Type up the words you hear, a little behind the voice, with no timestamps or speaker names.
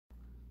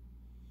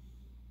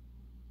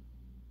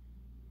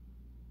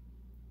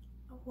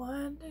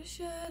wonder,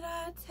 should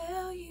I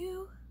tell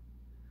you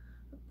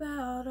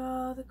about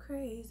all the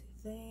crazy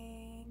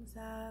things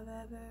I've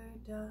ever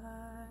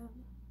done?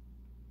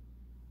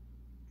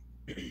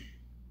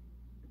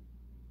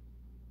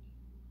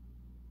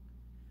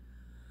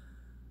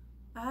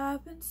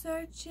 I've been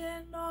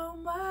searching all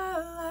my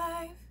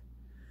life,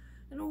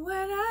 and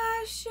when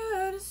I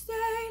should have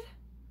stayed,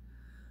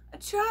 I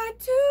tried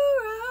to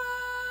run.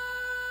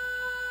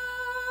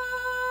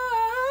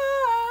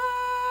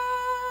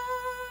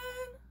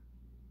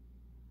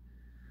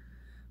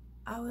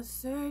 I was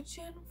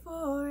searching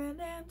for an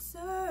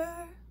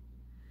answer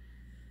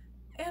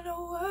in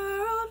a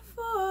world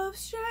full of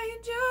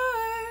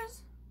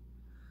strangers,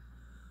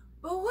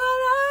 but what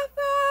I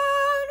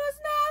found was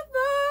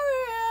never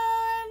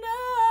real enough.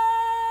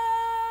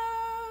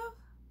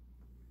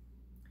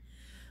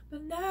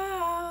 But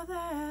now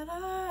that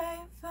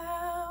I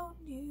found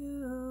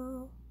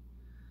you,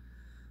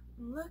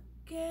 I'm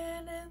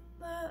looking in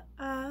the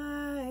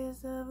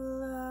eyes of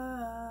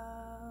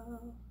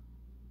love.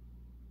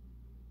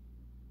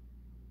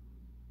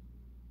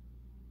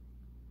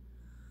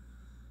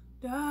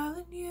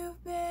 Darling,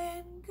 you've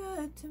been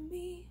good to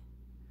me.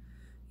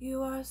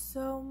 You are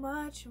so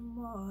much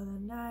more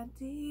than I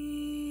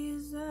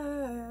deserve.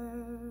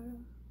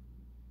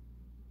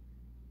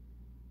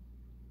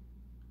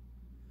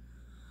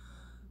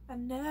 I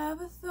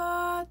never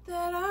thought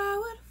that I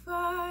would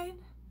find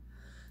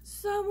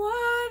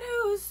someone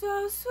who's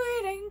so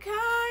sweet and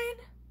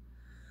kind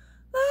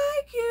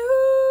like you.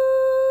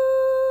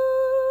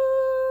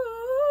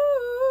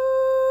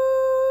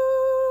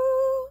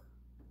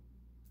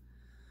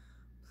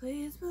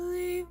 Please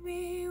believe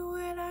me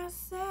when I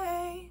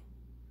say,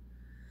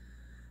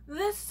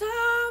 this time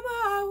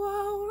I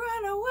won't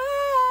run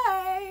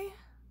away.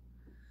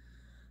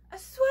 I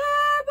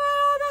swear by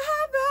all the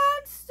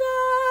heaven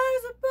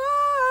stars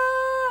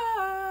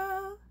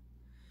above,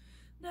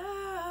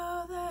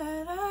 now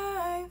that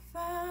I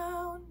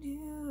found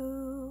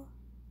you,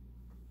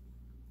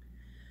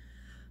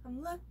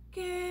 I'm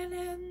looking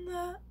in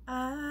the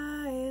eyes